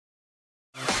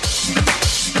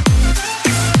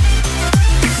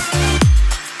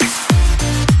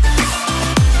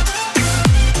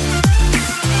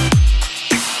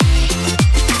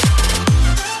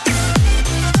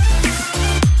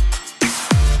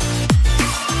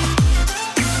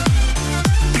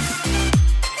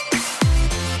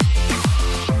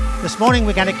morning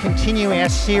we're going to continue our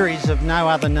series of No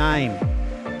Other Name.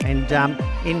 And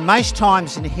in most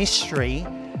times in history,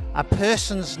 a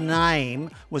person's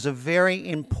name was a very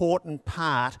important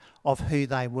part of who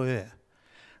they were.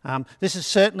 This is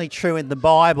certainly true in the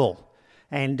Bible.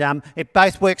 And it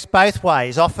works both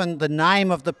ways. Often the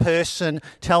name of the person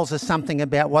tells us something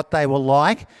about what they were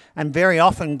like, and very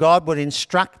often God would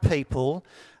instruct people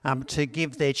to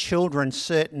give their children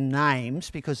certain names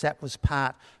because that was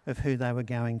part of who they were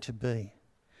going to be.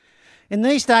 In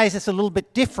these days, it's a little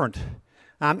bit different.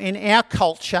 In our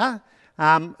culture,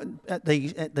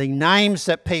 the names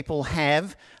that people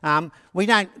have, we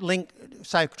don't link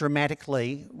so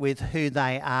dramatically with who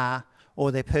they are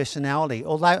or their personality,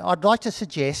 although I'd like to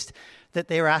suggest that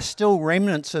there are still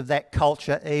remnants of that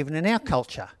culture even in our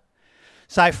culture.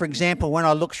 So, for example, when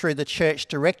I look through the church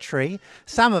directory,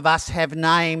 some of us have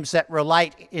names that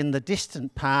relate in the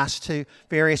distant past to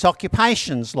various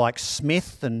occupations like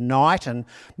Smith and Knight and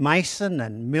Mason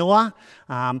and Miller.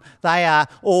 They are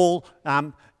all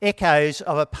echoes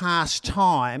of a past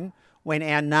time when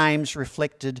our names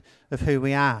reflected of who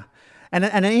we are. And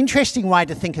an interesting way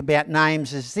to think about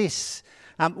names is this.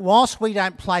 Whilst we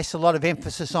don't place a lot of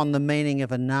emphasis on the meaning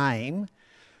of a name,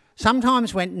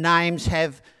 sometimes when names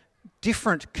have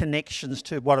different connections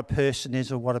to what a person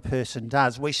is or what a person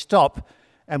does, we stop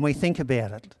and we think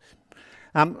about it.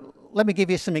 Let me give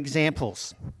you some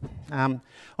examples. I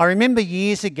remember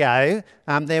years ago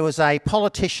there was a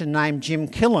politician named Jim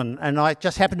Killen, and I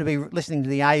just happened to be listening to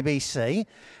the ABC,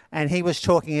 and he was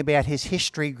talking about his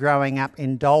history growing up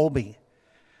in Dalby.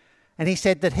 And he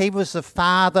said that he was the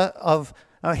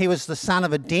son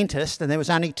of a dentist, and there was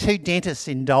only 2 dentists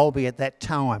in Dalby at that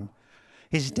time.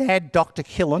 His dad, Dr.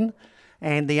 Killen,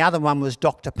 and the other one was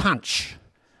Dr. Punch.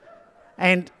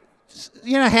 And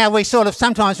you know how we sort of,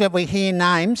 sometimes when we hear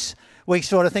names, we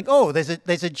sort of think, oh,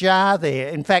 there's a jar there.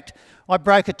 In fact, I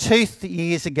broke a tooth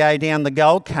years ago down the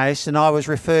Gold Coast, and I was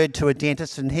referred to a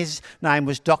dentist, and his name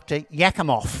was Dr.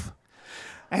 Yakimoff.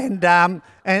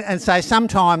 And so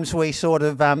sometimes we sort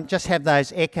of just have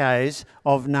those echoes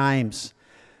of names.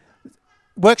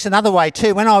 Works another way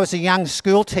too. When I was a young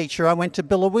school teacher, I went to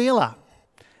Biloela.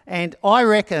 And I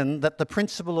reckon that the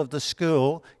principal of the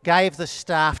school gave the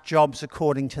staff jobs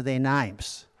according to their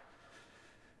names.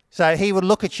 So he would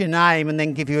look at your name and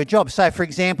then give you a job. So, for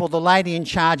example, the lady in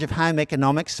charge of home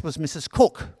economics was Mrs.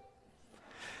 Cook.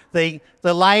 The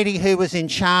lady who was in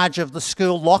charge of the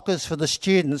school lockers for the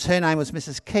students, her name was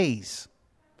Mrs. Keys.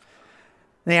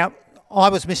 Now, I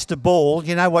was Mr. Ball.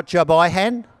 You know what job I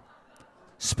had?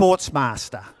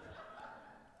 Sportsmaster.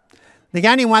 The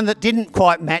only one that didn't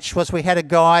quite match was we had a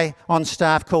guy on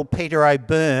staff called Peter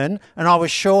O'Byrne, and I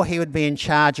was sure he would be in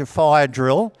charge of fire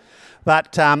drill,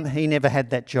 but he never had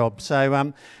that job.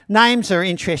 So names are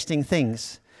interesting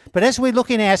things. But as we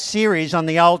look in our series on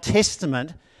the Old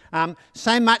Testament,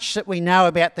 so much that we know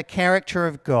about the character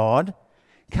of God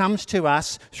comes to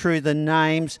us through the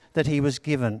names that he was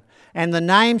given. And the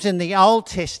names in the Old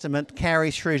Testament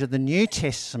carry through to the New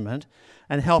Testament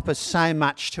and help us so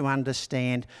much to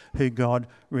understand who God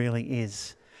really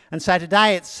is. And so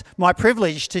today it's my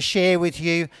privilege to share with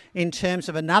you in terms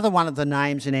of another one of the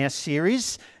names in our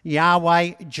series,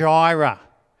 Yahweh Jireh.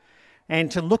 And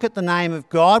to look at the name of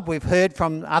God, we've heard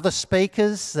from other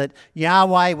speakers that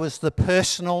Yahweh was the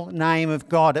personal name of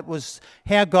God. It was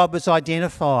how God was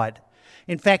identified.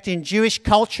 In fact, in Jewish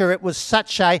culture, it was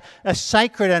such a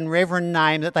sacred and reverend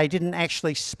name that they didn't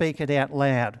actually speak it out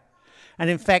loud. And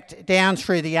in fact, down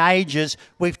through the ages,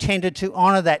 we've tended to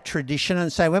honour that tradition.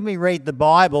 And so when we read the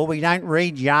Bible, we don't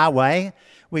read Yahweh,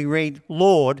 we read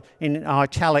Lord in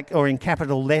italic or in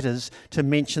capital letters to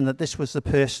mention that this was the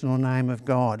personal name of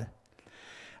God.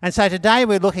 And so today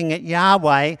we're looking at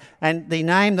Yahweh, and the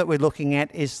name that we're looking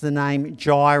at is the name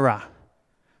Jireh.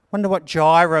 Wonder what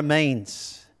Jireh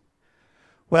means.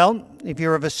 Well, if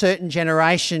you're of a certain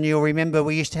generation, you'll remember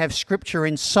we used to have scripture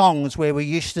in songs where we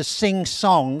used to sing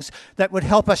songs that would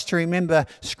help us to remember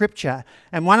scripture.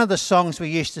 And one of the songs we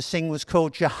used to sing was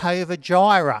called Jehovah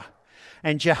Jireh.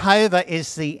 And Jehovah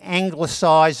is the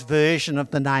anglicised version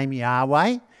of the name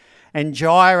Yahweh. And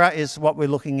Jireh is what we're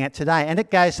looking at today. And it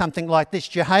goes something like this: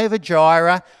 Jehovah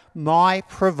Jireh, my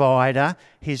provider,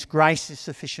 his grace is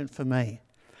sufficient for me.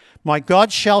 My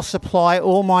God shall supply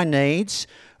all my needs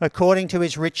according to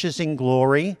his riches in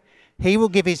glory. He will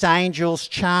give his angels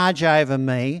charge over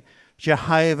me.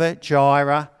 Jehovah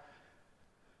Jireh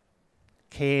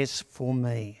cares for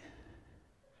me.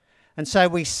 And so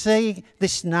we see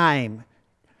this name,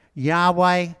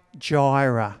 Yahweh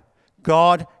Jireh,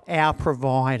 God our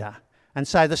provider. And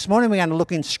so this morning we're going to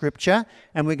look in Scripture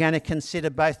and we're going to consider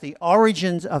both the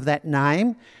origins of that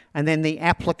name and then the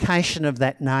application of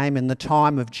that name in the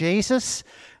time of Jesus,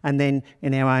 and then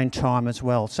in our own time as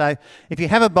well. So if you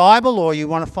have a Bible or you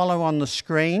want to follow on the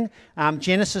screen,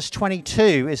 Genesis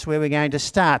 22 is where we're going to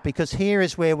start, because here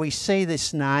is where we see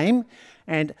this name,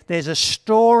 and there's a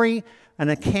story, an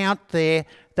account there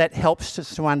that helps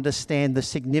us to understand the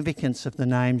significance of the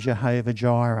name Jehovah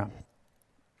Jireh.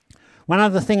 One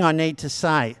other thing I need to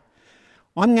say,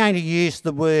 I'm going to use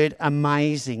the word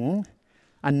amazing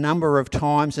a number of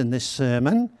times in this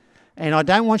sermon, and I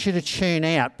don't want you to tune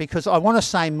out, because I want to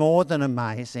say more than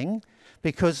amazing,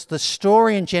 because the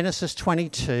story in Genesis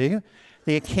 22,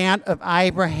 the account of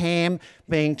Abraham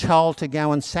being told to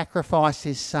go and sacrifice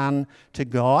his son to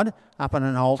God up on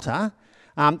an altar,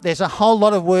 there's a whole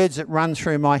lot of words that run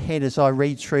through my head as I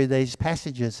read through these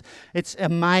passages. It's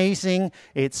amazing,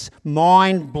 it's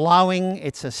mind-blowing,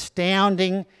 it's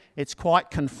astounding, it's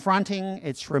quite confronting,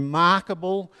 it's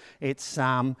remarkable, it's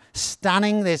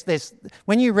stunning.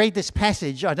 When you read this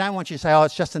passage, I don't want you to say, oh,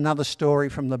 it's just another story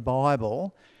from the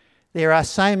Bible. There are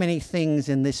so many things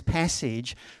in this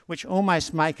passage which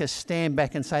almost make us stand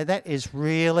back and say, that is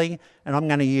really, and I'm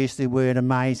going to use the word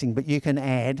amazing, but you can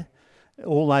add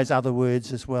all those other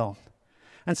words as well.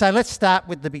 And so let's start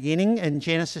with the beginning in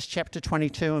Genesis chapter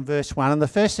 22 and verse 1. And the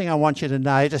first thing I want you to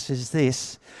notice is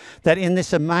this, that in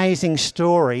this amazing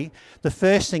story, the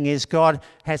first thing is God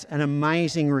has an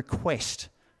amazing request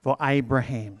for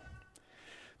Abraham.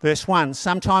 Verse 1,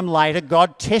 sometime later,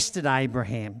 God tested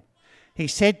Abraham. He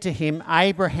said to him,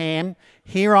 Abraham,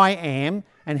 here I am,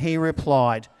 and he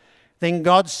replied. Then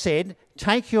God said,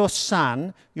 take your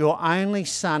son, your only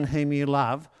son whom you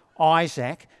love,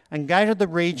 Isaac, and go to the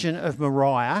region of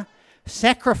Moriah,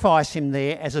 sacrifice him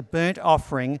there as a burnt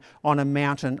offering on a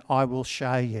mountain I will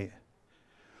show you.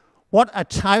 What a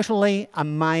totally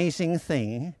amazing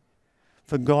thing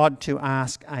for God to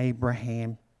ask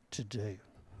Abraham to do.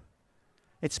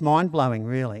 It's mind-blowing,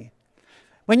 really.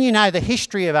 When you know the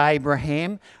history of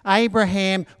Abraham,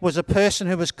 Abraham was a person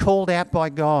who was called out by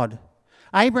God.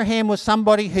 Abraham was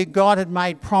somebody who God had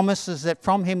made promises that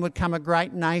from him would come a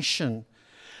great nation.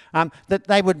 That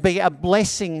they would be a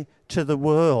blessing to the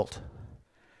world.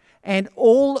 And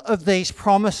all of these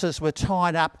promises were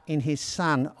tied up in his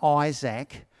son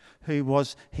Isaac, who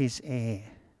was his heir.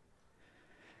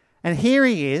 And here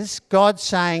he is, God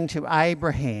saying to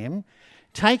Abraham,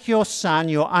 take your son,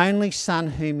 your only son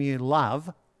whom you love,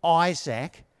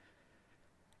 Isaac,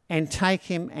 and take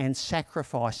him and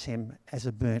sacrifice him as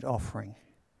a burnt offering.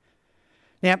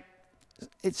 Now,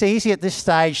 it's easy at this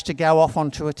stage to go off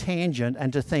onto a tangent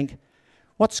and to think,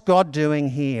 what's God doing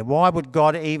here? Why would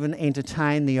God even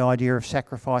entertain the idea of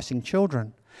sacrificing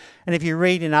children? And if you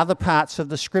read in other parts of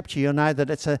the scripture, you'll know that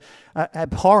it's an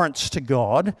abhorrence to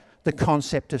God, the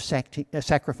concept of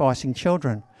sacrificing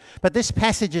children. But this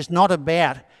passage is not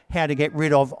about how to get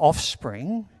rid of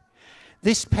offspring.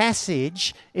 This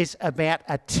passage is about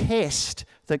a test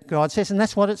that God says, and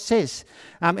that's what it says.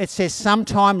 It says,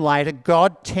 sometime later,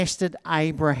 God tested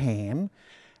Abraham,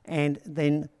 and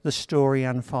then the story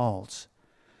unfolds.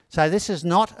 So this is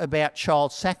not about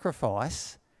child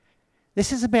sacrifice.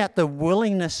 This is about the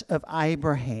willingness of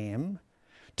Abraham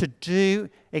to do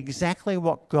exactly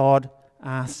what God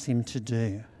asks him to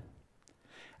do.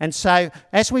 And so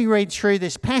as we read through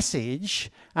this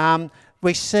passage,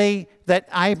 we see that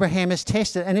Abraham is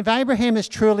tested. And if Abraham is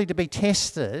truly to be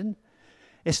tested,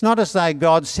 it's not as though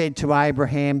God said to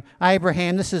Abraham,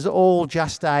 Abraham, this is all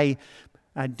just a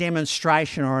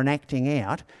demonstration or an acting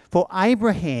out. For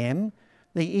Abraham,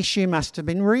 the issue must have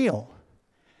been real.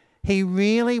 He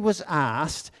really was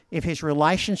asked if his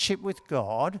relationship with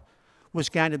God was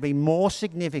going to be more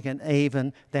significant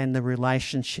even than the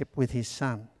relationship with his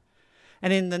son.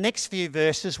 And in the next few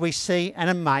verses, we see an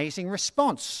amazing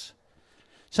response.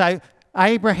 So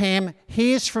Abraham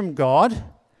hears from God.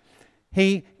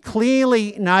 He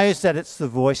clearly knows that it's the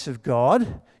voice of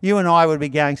God. You and I would be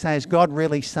going, say, is God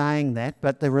really saying that?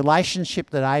 But the relationship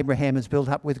that Abraham has built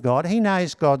up with God, he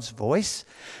knows God's voice,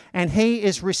 and he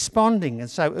is responding. And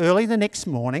so early the next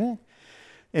morning,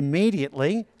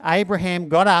 immediately, Abraham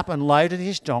got up and loaded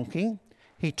his donkey.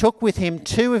 He took with him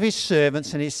 2 of his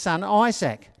servants and his son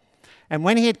Isaac. And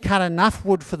when he had cut enough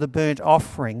wood for the burnt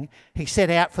offering, he set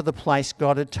out for the place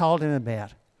God had told him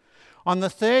about. On the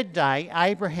 3rd day,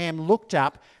 Abraham looked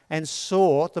up and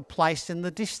saw the place in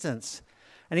the distance.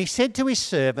 And he said to his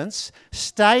servants,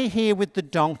 stay here with the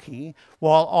donkey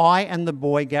while I and the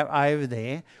boy go over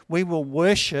there. We will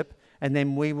worship and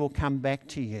then we will come back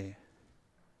to you.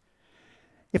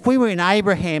 If we were in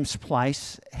Abraham's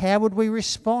place, how would we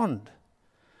respond?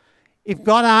 If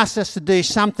God asked us to do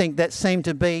something that seemed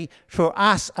to be for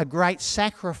us a great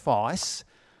sacrifice,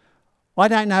 I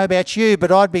don't know about you,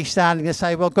 but I'd be starting to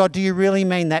say, well, God, do you really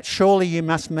mean that? Surely you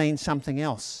must mean something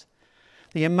else.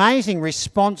 The amazing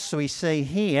response we see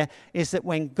here is that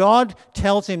when God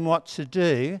tells him what to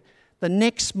do, the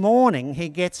next morning he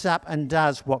gets up and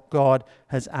does what God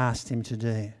has asked him to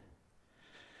do.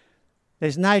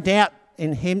 There's no doubt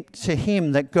to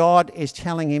him that God is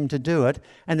telling him to do it,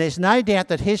 and there's no doubt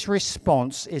that his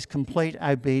response is complete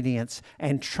obedience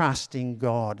and trust in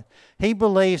God. He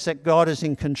believes that God is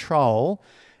in control,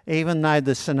 even though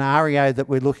the scenario that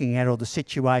we're looking at or the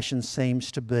situation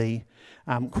seems to be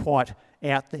quite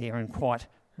out there and quite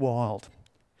wild.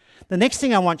 The next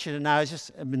thing I want you to know is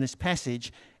just in this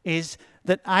passage is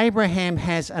that Abraham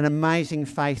has an amazing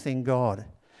faith in God.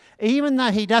 Even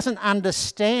though he doesn't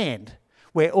understand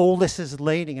where all this is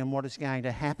leading and what is going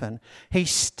to happen, he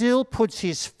still puts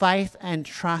his faith and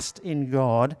trust in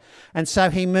God, and so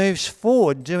he moves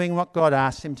forward doing what God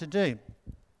asked him to do.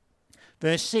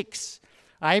 Verse 6,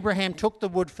 Abraham took the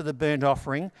wood for the burnt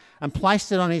offering and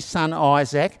placed it on his son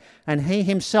Isaac, and he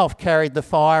himself carried the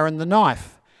fire and the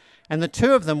knife, and the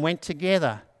two of them went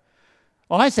together.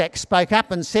 Isaac spoke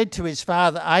up and said to his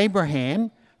father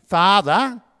Abraham,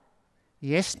 "Father?"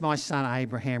 "Yes, my son,"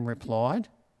 Abraham replied.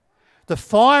 "The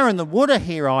fire and the wood are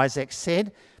here," Isaac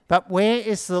said, "but where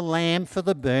is the lamb for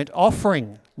the burnt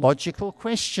offering?" Logical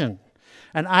question.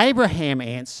 And Abraham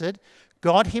answered,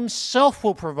 "God himself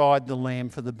will provide the lamb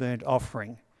for the burnt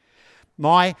offering,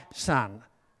 my son."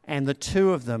 And the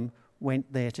two of them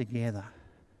went there together.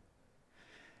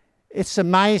 It's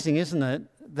amazing, isn't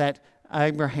it, that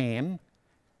Abraham,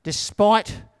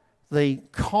 despite the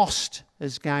cost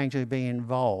is going to be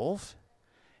involved,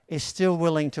 is still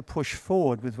willing to push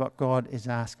forward with what God is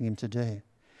asking him to do.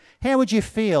 How would you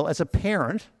feel as a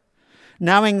parent,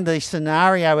 knowing the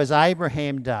scenario as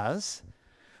Abraham does,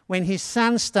 when his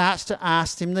son starts to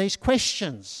ask him these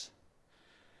questions?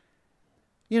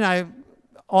 You know,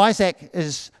 Isaac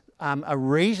is a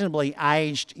reasonably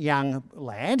aged young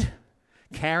lad,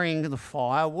 carrying the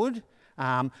firewood,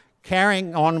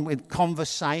 carrying on with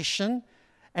conversation,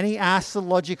 and he asks the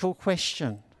logical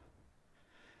question.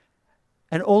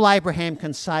 And all Abraham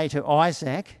can say to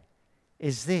Isaac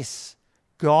is this: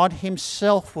 God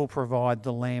himself will provide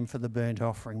the lamb for the burnt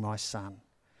offering, my son.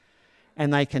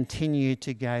 And they continue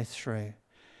to go through.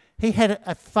 He had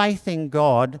a faith in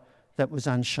God that was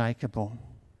unshakable.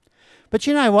 But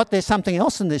you know what? There's something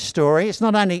else in this story. It's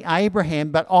not only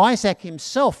Abraham, but Isaac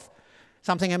himself.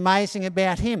 Something amazing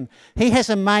about him. He has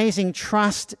amazing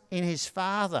trust in his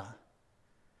father.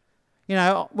 You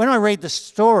know, when I read the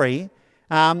story,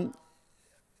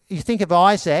 you think of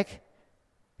Isaac,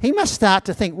 he must start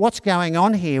to think, what's going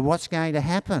on here? What's going to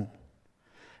happen?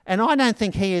 And I don't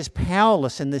think he is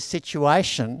powerless in this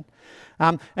situation.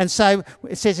 And so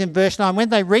it says in verse 9, when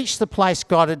they reached the place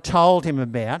God had told him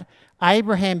about,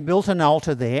 Abraham built an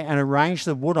altar there and arranged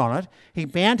the wood on it. He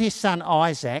bound his son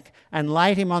Isaac and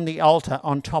laid him on the altar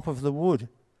on top of the wood.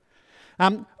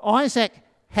 Isaac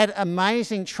had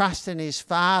amazing trust in his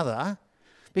father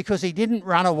because he didn't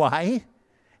run away.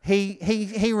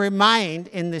 He remained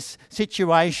in this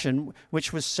situation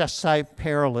which was just so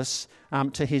perilous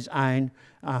to his own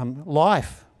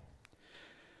life.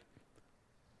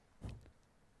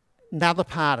 Another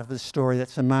part of the story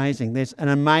that's amazing. There's an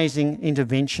amazing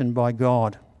intervention by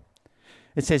God.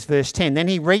 It says, verse 10, then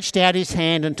he reached out his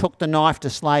hand and took the knife to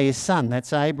slay his son.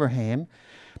 That's Abraham.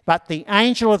 But the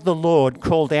angel of the Lord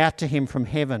called out to him from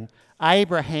heaven,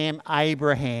 Abraham,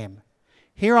 Abraham.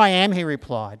 Here I am, he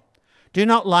replied. Do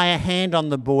not lay a hand on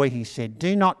the boy, he said.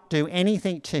 Do not do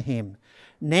anything to him.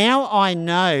 Now I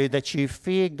know that you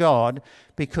fear God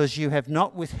because you have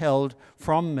not withheld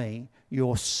from me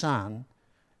your son,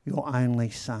 your only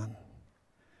son.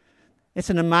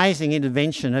 It's an amazing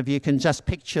intervention. If you can just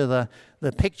picture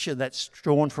the picture that's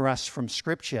drawn for us from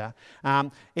Scripture,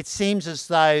 it seems as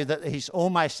though that he's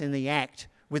almost in the act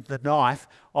with the knife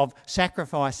of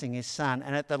sacrificing his son.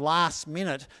 And at the last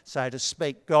minute, so to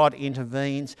speak, God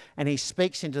intervenes and he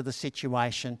speaks into the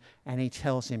situation and he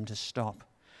tells him to stop.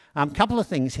 A couple of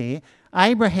things here.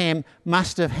 Abraham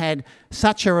must have had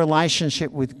such a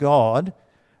relationship with God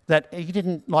that he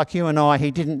didn't, like you and I,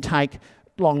 he didn't take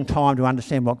long time to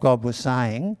understand what God was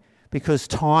saying because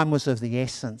time was of the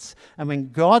essence. And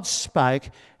when God spoke,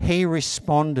 he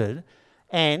responded.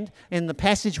 And in the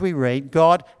passage we read,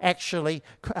 God actually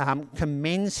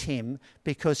commends him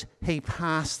because he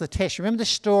passed the test. Remember, the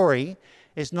story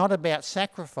is not about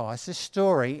sacrifice. This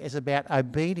story is about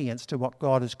obedience to what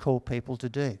God has called people to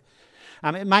do.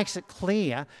 It makes it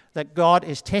clear that God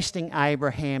is testing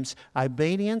Abraham's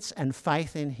obedience and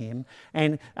faith in him,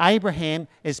 and Abraham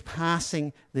is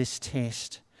passing this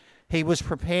test. He was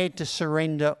prepared to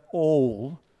surrender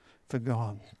all for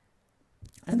God.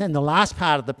 And then the last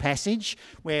part of the passage,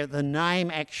 where the name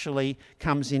actually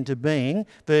comes into being,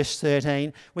 verse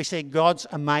 13, we see God's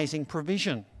amazing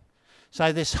provision.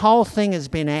 So this whole thing has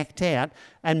been acted out,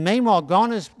 and meanwhile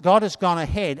God has gone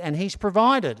ahead and he's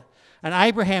provided. And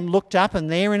Abraham looked up, and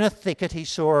there in a thicket he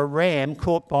saw a ram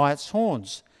caught by its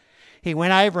horns. He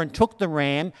went over and took the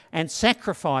ram and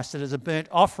sacrificed it as a burnt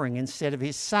offering instead of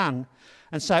his son.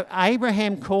 And so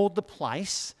Abraham called the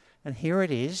place, and here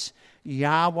it is,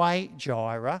 Yahweh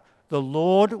Jireh, the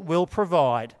Lord will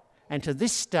provide. And to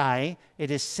this day it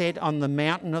is said, on the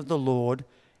mountain of the Lord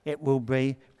it will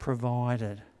be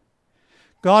provided.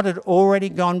 God had already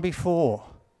gone before.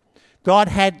 God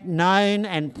had known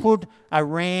and put a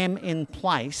ram in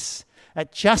place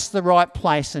at just the right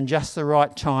place and just the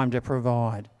right time to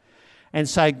provide. And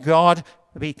so God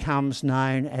becomes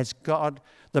known as God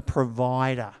the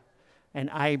provider. And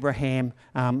Abraham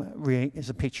is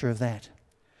a picture of that.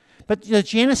 But the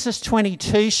Genesis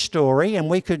 22 story, and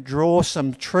we could draw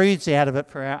some truths out of it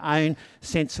for our own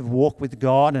sense of walk with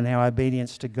God and our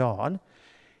obedience to God,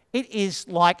 it is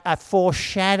like a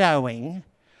foreshadowing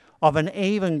of an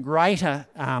even greater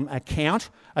account,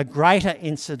 a greater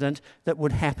incident that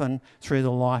would happen through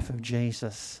the life of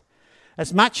Jesus.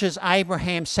 As much as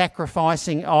Abraham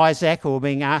sacrificing Isaac or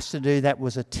being asked to do that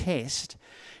was a test,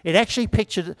 it actually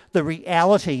pictured the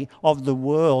reality of the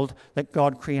world that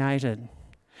God created.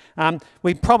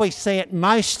 We probably see it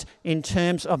most in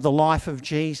terms of the life of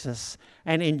Jesus.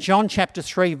 And in John chapter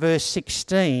 3, verse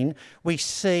 16, we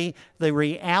see the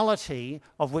reality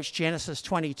of which Genesis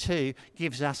 22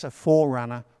 gives us a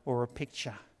forerunner or a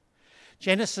picture.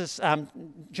 John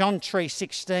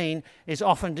 3:16 is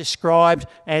often described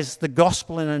as the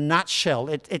gospel in a nutshell.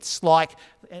 It's like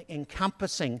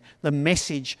encompassing the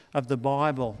message of the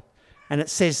Bible. And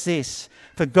it says this,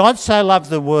 "For God so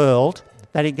loved the world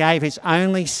that he gave his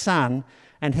only Son,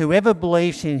 and whoever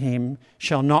believes in him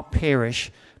shall not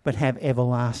perish but have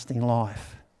everlasting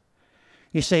life."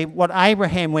 You see, what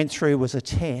Abraham went through was a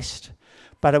test,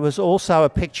 but it was also a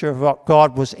picture of what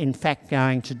God was in fact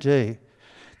going to do.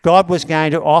 God was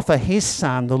going to offer his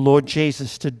Son, the Lord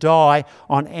Jesus, to die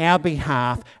on our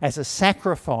behalf as a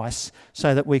sacrifice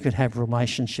so that we could have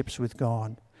relationships with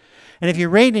God. And if you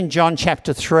read in John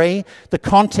chapter 3, the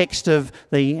context of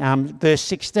the verse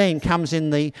 16 comes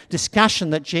in the discussion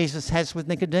that Jesus has with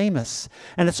Nicodemus.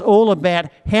 And it's all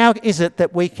about how is it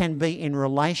that we can be in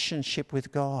relationship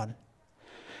with God.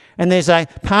 And there's a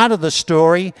part of the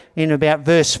story in about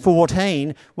verse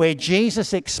 14 where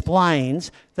Jesus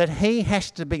explains that he has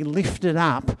to be lifted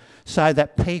up so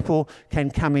that people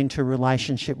can come into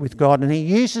relationship with God. And he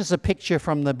uses a picture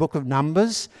from the book of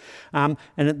Numbers. And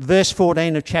at verse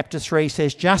 14 of chapter 3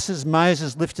 says, "Just as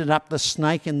Moses lifted up the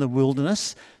snake in the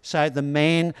wilderness, so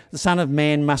the Son of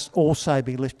Man must also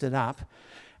be lifted up."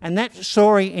 And that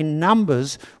story in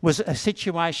Numbers was a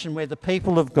situation where the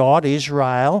people of God,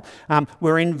 Israel,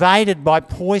 were invaded by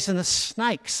poisonous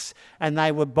snakes, and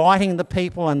they were biting the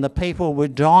people, and the people were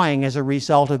dying as a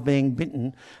result of being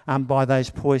bitten by those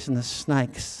poisonous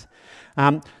snakes.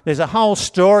 There's a whole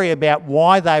story about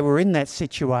why they were in that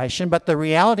situation, but the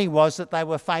reality was that they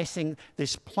were facing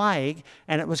this plague,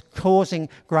 and it was causing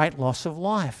great loss of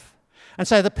life. And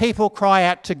so the people cry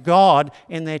out to God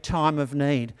in their time of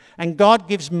need. And God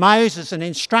gives Moses an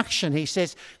instruction. He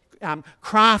says,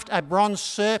 craft a bronze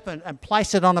serpent and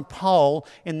place it on a pole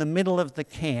in the middle of the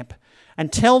camp.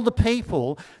 And tell the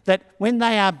people that when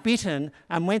they are bitten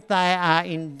and when they are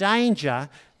in danger,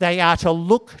 they are to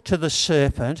look to the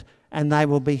serpent and they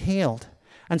will be healed.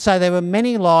 And so there were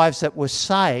many lives that were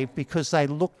saved because they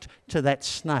looked to that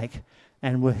snake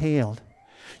and were healed.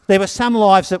 There were some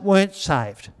lives that weren't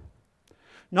saved.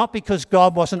 Not because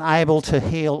God wasn't able to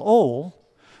heal all,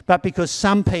 but because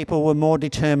some people were more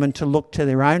determined to look to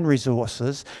their own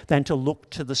resources than to look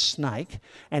to the snake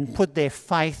and put their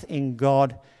faith in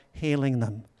God healing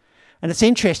them. And it's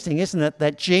interesting, isn't it,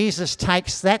 that Jesus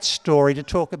takes that story to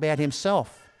talk about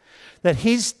himself. That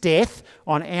his death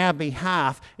on our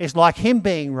behalf is like him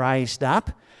being raised up,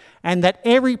 and that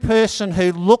every person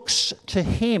who looks to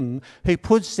him, who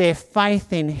puts their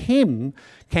faith in him,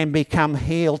 can become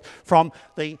healed from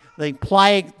the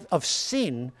plague of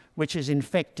sin which is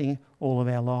infecting all of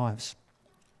our lives.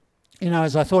 You know,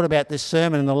 as I thought about this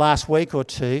sermon in the last week or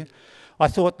two, I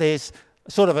thought there's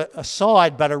sort of a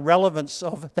side but a relevance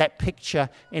of that picture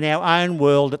in our own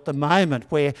world at the moment,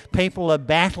 where people are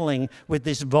battling with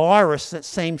this virus that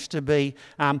seems to be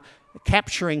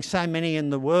capturing so many in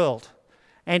the world.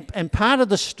 And part of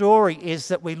the story is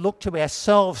that we look to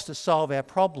ourselves to solve our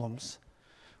problems,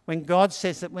 when God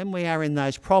says that when we are in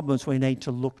those problems, we need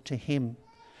to look to him.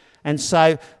 And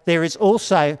so there is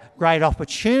also great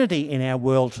opportunity in our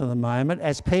world for the moment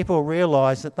as people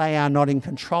realise that they are not in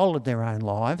control of their own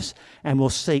lives and will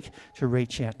seek to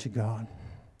reach out to God.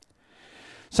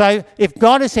 So if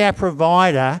God is our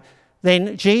provider,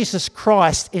 then Jesus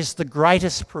Christ is the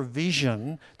greatest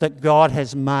provision that God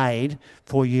has made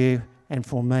for you and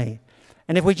for me.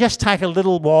 And if we just take a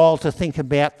little while to think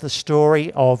about the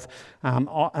story of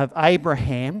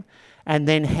Abraham and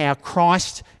then how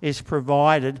Christ is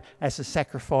provided as a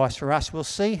sacrifice for us, we'll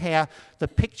see how the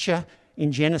picture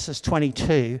in Genesis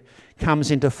 22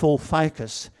 comes into full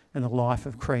focus in the life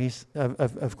of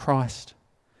Christ.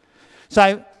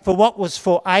 So for what was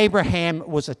for Abraham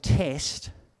was a test,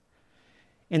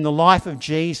 in the life of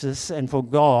Jesus and for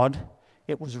God,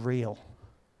 it was real.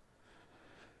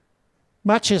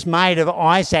 Much is made of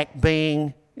Isaac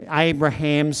being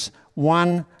Abraham's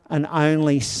one and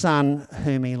only son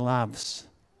whom he loves.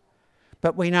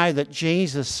 But we know that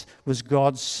Jesus was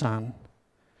God's son,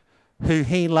 who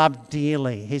he loved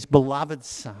dearly, his beloved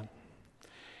son.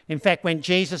 In fact, when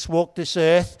Jesus walked this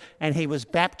earth and he was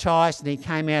baptised and he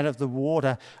came out of the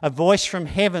water, a voice from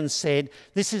heaven said,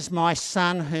 "This is my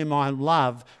son whom I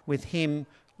love, with him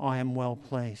I am well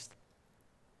pleased."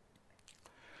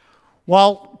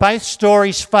 While both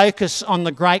stories focus on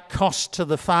the great cost to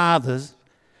the fathers,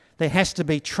 there has to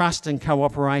be trust and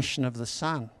cooperation of the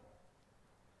son.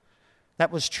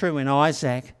 That was true in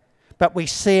Isaac, but we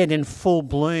see it in full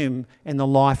bloom in the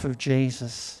life of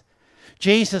Jesus.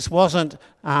 Jesus wasn't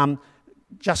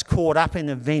just caught up in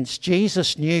events.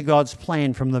 Jesus knew God's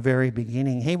plan from the very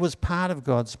beginning. He was part of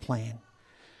God's plan.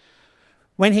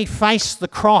 When he faced the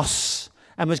cross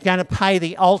and was going to pay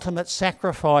the ultimate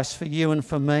sacrifice for you and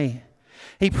for me,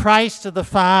 he prays to the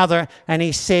Father and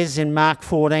he says in Mark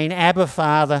 14, "Abba,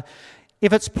 Father,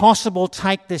 if it's possible,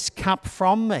 take this cup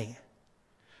from me.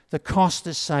 The cost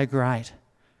is so great."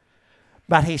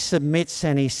 But he submits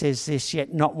and he says this,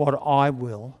 "Yet not what I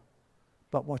will,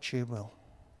 but what you will."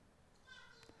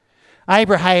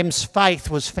 Abraham's faith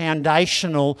was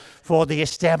foundational for the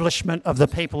establishment of the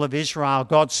people of Israel,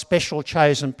 God's special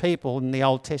chosen people in the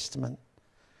Old Testament.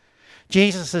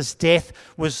 Jesus' death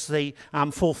was the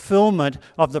fulfilment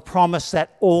of the promise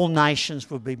that all nations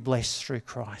would be blessed through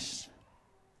Christ.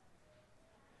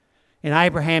 In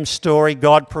Abraham's story,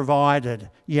 God provided.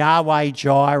 Yahweh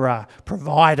Jireh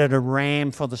provided a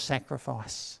ram for the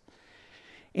sacrifice.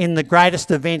 In the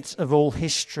greatest events of all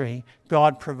history,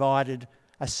 God provided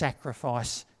a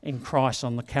sacrifice in Christ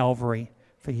on the Calvary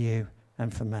for you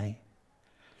and for me.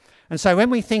 And so when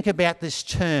we think about this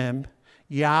term,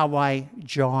 Yahweh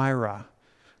Jireh,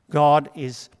 God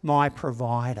is my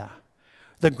provider.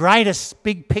 The greatest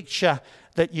big picture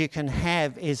that you can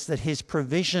have is that his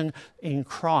provision in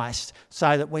Christ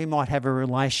so that we might have a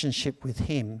relationship with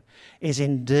him is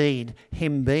indeed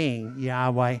him being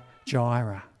Yahweh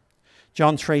Jireh.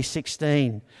 John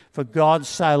 3:16, "For God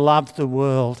so loved the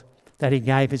world that he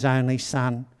gave his only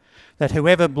son, that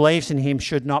whoever believes in him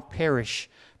should not perish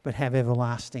but have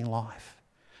everlasting life."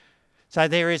 So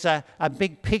there is a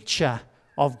big picture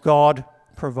of God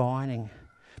providing.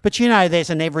 But you know,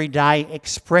 there's an everyday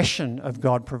expression of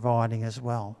God providing as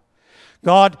well.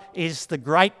 God is the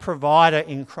great provider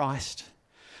in Christ.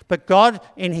 But God,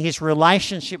 in his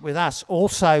relationship with us,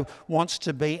 also wants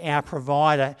to be our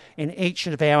provider in each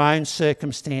of our own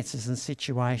circumstances and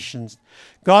situations.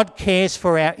 God cares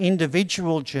for our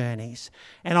individual journeys.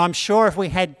 And I'm sure if we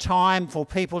had time for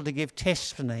people to give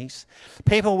testimonies,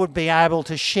 people would be able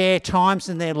to share times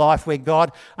in their life where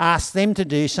God asked them to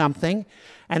do something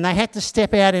and they had to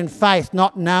step out in faith,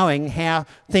 not knowing how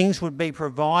things would be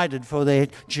provided for their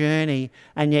journey,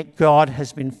 and yet God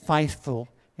has been faithful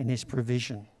in his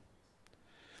provision.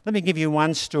 Let me give you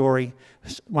one story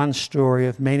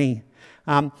of many.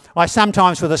 I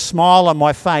sometimes, with a smile on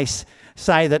my face,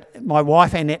 say that my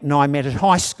wife Annette and I met at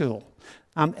high school.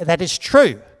 That is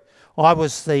true. I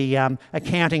was the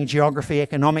accounting, geography,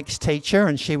 economics teacher,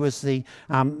 and she was the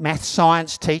math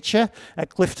science teacher at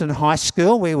Clifton High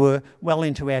School. We were well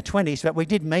into our 20s, but we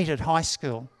did meet at high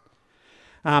school.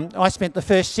 I spent the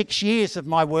first 6 years of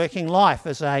my working life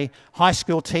as a high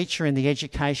school teacher in the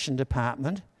education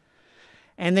department.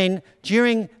 And then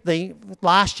during the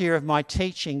last year of my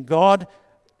teaching, God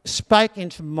spoke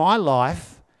into my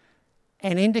life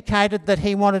and indicated that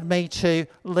he wanted me to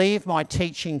leave my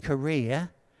teaching career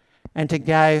and to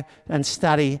go and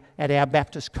study at our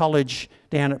Baptist college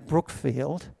down at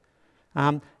Brookfield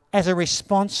as a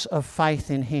response of faith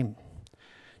in him.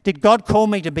 Did God call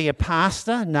me to be a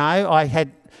pastor? No,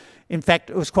 in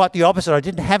fact, it was quite the opposite. I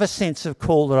didn't have a sense of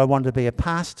call that I wanted to be a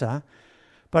pastor.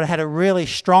 but I had a really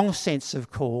strong sense of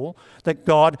call that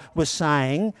God was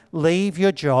saying, leave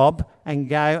your job and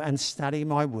go and study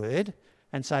my word.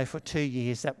 And so for 2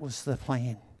 years, that was the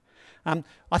plan.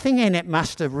 I think Annette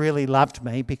must have really loved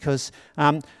me because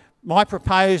my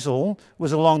proposal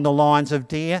was along the lines of,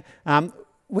 dear,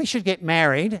 we should get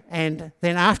married, and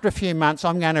then after a few months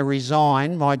I'm going to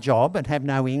resign my job and have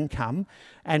no income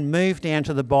and move down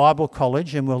to the Bible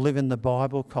college, and we'll live in the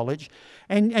Bible college,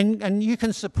 and you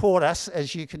can support us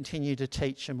as you continue to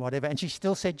teach and whatever. And she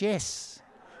still said yes.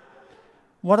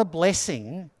 What a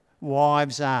blessing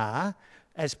wives are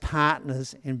as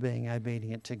partners in being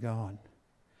obedient to God.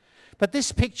 But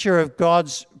this picture of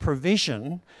God's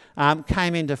provision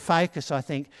came into focus, I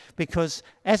think, because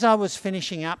as I was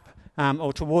finishing up,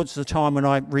 or towards the time when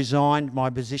I resigned my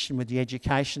position with the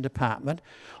Education Department,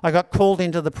 I got called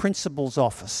into the principal's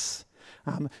office.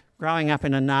 Growing up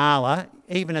in Inala,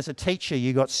 even as a teacher,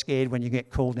 you got scared when you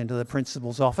get called into the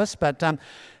principal's office. But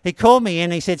he called me in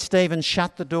and he said, Stephen,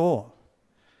 shut the door.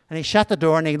 And he shut the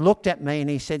door and he looked at me and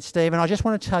he said, Stephen, I just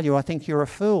want to tell you, I think you're a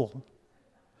fool.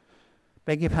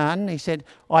 Beg your pardon? He said,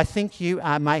 I think you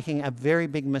are making a very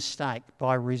big mistake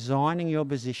by resigning your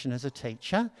position as a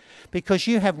teacher, because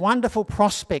you have wonderful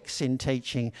prospects in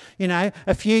teaching. You know,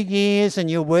 a few years and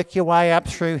you'll work your way up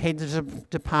through heads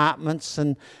of departments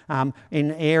and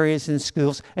in areas in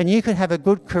schools, and you could have a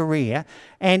good career.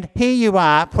 And here you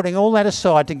are putting all that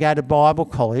aside to go to Bible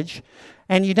college,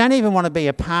 and you don't even want to be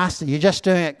a pastor. You're just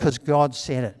doing it because God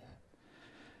said it.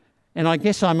 And I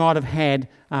guess I might have had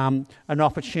an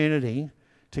opportunity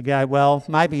to go, well,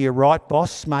 maybe you're right,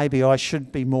 boss. Maybe I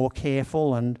should be more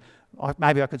careful and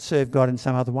maybe I could serve God in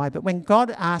some other way. But when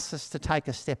God asks us to take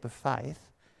a step of faith,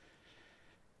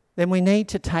 then we need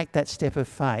to take that step of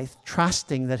faith,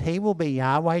 trusting that he will be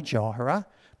Yahweh Jireh,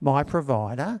 my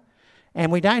provider,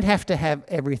 and we don't have to have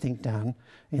everything done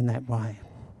in that way.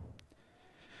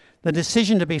 The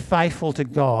decision to be faithful to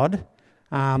God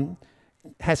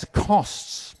has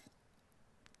costs.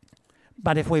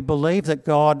 But if we believe that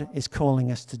God is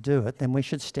calling us to do it, then we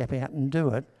should step out and do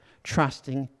it,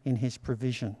 trusting in his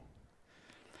provision.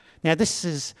 Now, this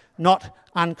is not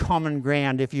uncommon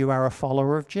ground if you are a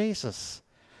follower of Jesus.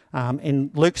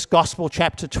 In Luke's Gospel,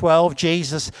 chapter 12,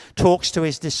 Jesus talks to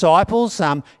his disciples.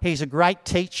 He's a great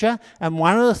teacher, and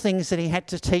one of the things that he had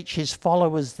to teach his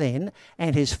followers then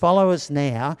and his followers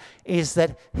now is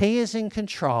that he is in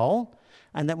control,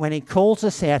 and that when he calls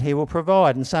us out, he will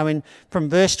provide. And so from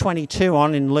verse 22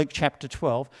 on in Luke chapter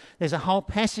 12, there's a whole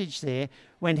passage there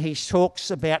when he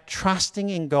talks about trusting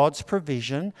in God's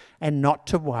provision and not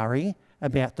to worry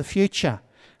about the future.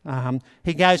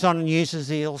 He goes on and uses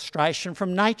the illustration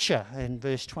from nature. In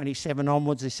verse 27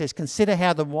 onwards, he says, "Consider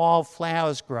how the wild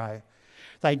flowers grow.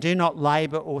 They do not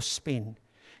labour or spin.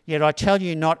 Yet I tell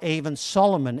you, not even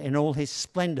Solomon in all his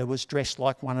splendour was dressed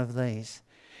like one of these.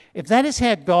 If that is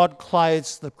how God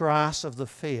clothes the grass of the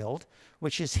field,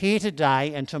 which is here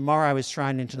today and tomorrow is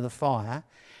thrown into the fire,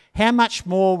 how much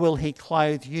more will he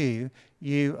clothe you,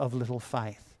 you of little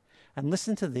faith? And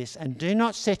listen to this, and do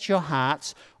not set your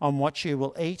hearts on what you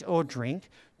will eat or drink.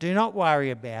 Do not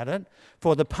worry about it,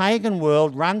 for the pagan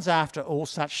world runs after all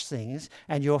such things,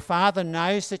 and your Father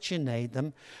knows that you need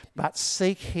them, but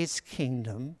seek his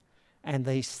kingdom, and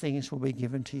these things will be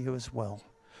given to you as well."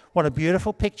 What a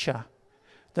beautiful picture.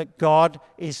 That God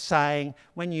is saying,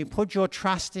 when you put your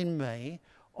trust in me,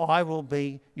 I will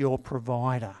be your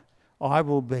provider. I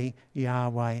will be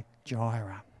Yahweh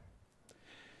Jireh.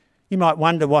 You might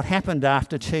wonder what happened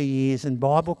after 2 years in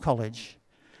Bible college.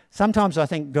 Sometimes I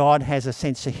think God has a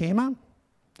sense of humour.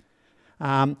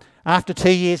 After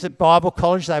 2 years at Bible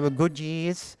college, they were good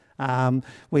years.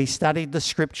 We studied the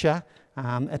scripture.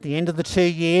 At the end of the 2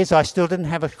 years, I still didn't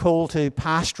have a call to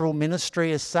pastoral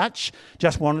ministry as such,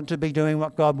 just wanted to be doing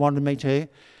what God wanted me to.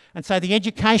 And so the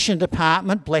Education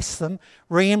Department, bless them,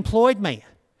 re-employed me.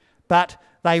 But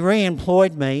they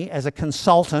re-employed me as a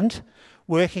consultant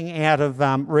working out of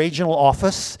regional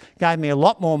office, gave me a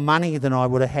lot more money than I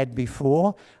would have had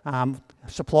before,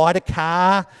 supplied a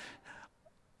car.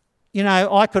 You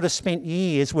know, I could have spent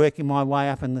years working my way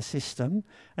up in the system,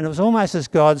 and it was almost as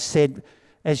God said,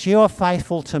 as you are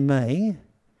faithful to me,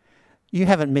 you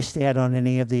haven't missed out on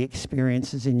any of the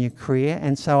experiences in your career.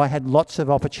 And so I had lots of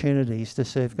opportunities to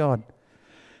serve God.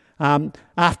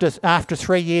 After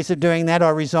 3 years of doing that, I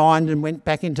resigned and went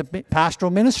back into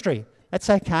pastoral ministry. That's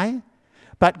okay.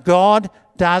 But God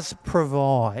does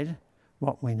provide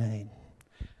what we need.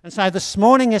 And so this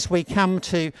morning, as we come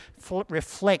to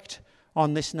reflect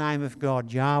on this name of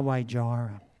God, Yahweh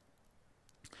Jireh,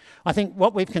 I think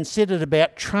what we've considered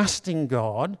about trusting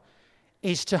God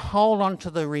is to hold on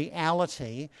to the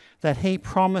reality that he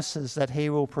promises that he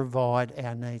will provide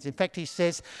our needs. In fact, he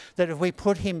says that if we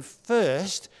put him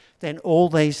first, then all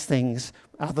these things,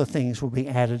 other things, will be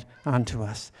added unto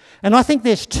us. And I think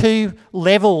there's two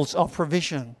levels of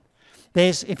provision.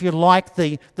 There's, if you like,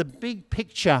 the big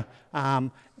picture,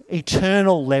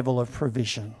 eternal level of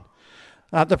provision.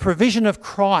 The provision of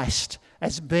Christ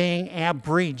as being our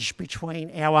bridge between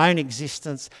our own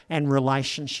existence and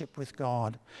relationship with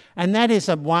God. And that is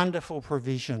a wonderful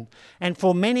provision. And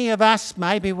for many of us,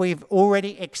 maybe we've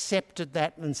already accepted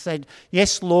that and said,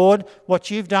 yes, Lord,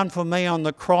 what you've done for me on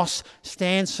the cross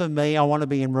stands for me. I want to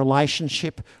be in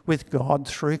relationship with God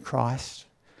through Christ.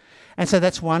 And so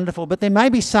that's wonderful. But there may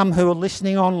be some who are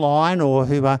listening online or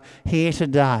who are here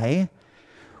today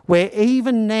where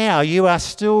even now you are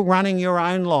still running your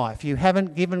own life. You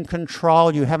haven't given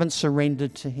control, you haven't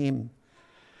surrendered to him.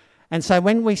 And so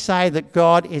when we say that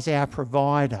God is our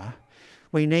provider,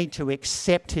 we need to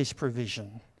accept his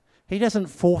provision. He doesn't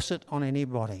force it on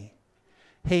anybody.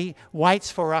 He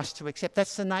waits for us to accept.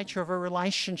 That's the nature of a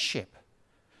relationship,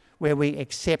 where we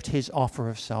accept his offer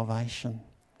of salvation.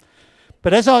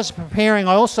 But as I was preparing,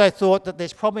 I also thought that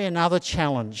there's probably another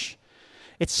challenge.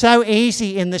 It's so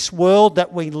easy in this world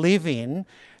that we live in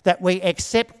that we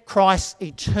accept Christ's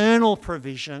eternal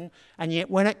provision, and yet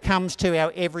when it comes to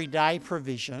our everyday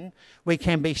provision, we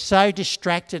can be so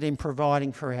distracted in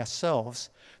providing for ourselves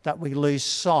that we lose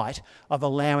sight of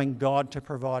allowing God to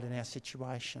provide in our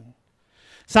situation.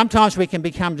 Sometimes we can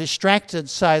become distracted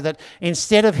so that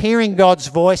instead of hearing God's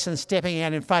voice and stepping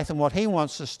out in faith in what he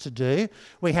wants us to do,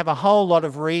 we have a whole lot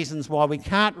of reasons why we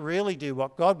can't really do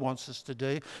what God wants us to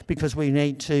do, because we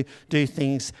need to do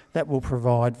things that will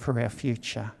provide for our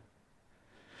future.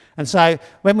 And so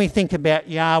when we think about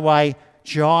Yahweh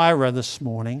Jireh this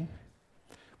morning,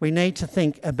 we need to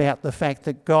think about the fact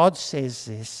that God says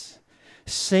this: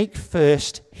 seek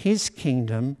first his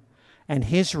kingdom and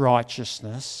his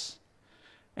righteousness,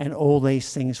 and all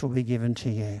these things will be given to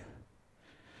you.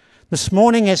 This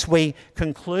morning, as we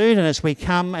conclude and as we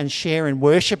come and share in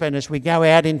worship and as we go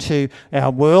out into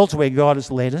our worlds where God has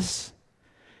led us,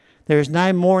 there is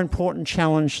no more important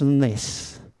challenge than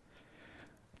this: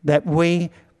 that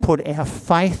we put our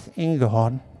faith in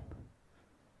God,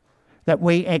 that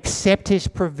we accept his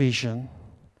provision,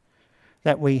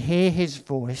 that we hear his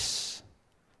voice,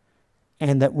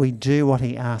 and that we do what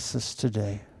he asks us to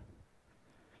do.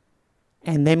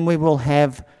 And then we will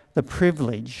have the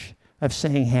privilege of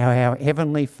seeing how our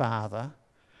Heavenly Father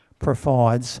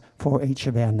provides for each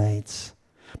of our needs.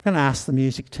 I'm going to ask the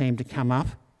music team to come up.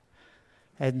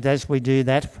 And as we do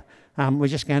that, we're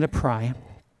just going to pray.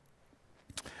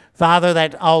 Father,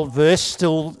 that old verse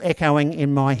still echoing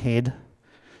in my head: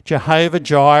 Jehovah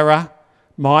Jireh,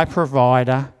 my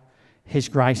provider, his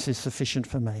grace is sufficient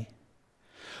for me.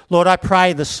 Lord, I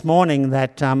pray this morning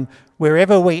that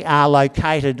wherever we are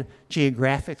located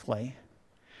geographically,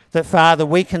 that, Father,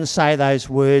 we can say those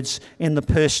words in the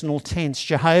personal tense: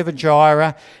 Jehovah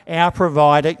Jireh, our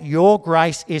provider, your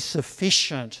grace is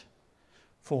sufficient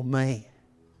for me,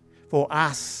 for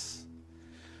us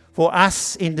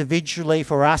individually,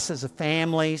 for us as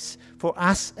families, for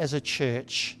us as a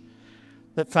church.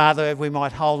 That, Father, we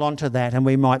might hold on to that and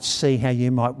we might see how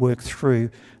you might work through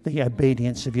the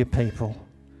obedience of your people.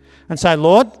 And so,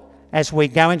 Lord, as we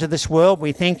go into this world,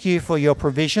 we thank you for your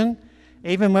provision.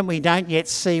 Even when we don't yet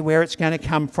see where it's going to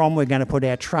come from, we're going to put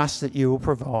our trust that you will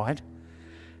provide.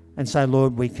 And so,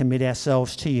 Lord, we commit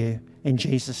ourselves to you in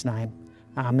Jesus' name.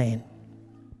 Amen.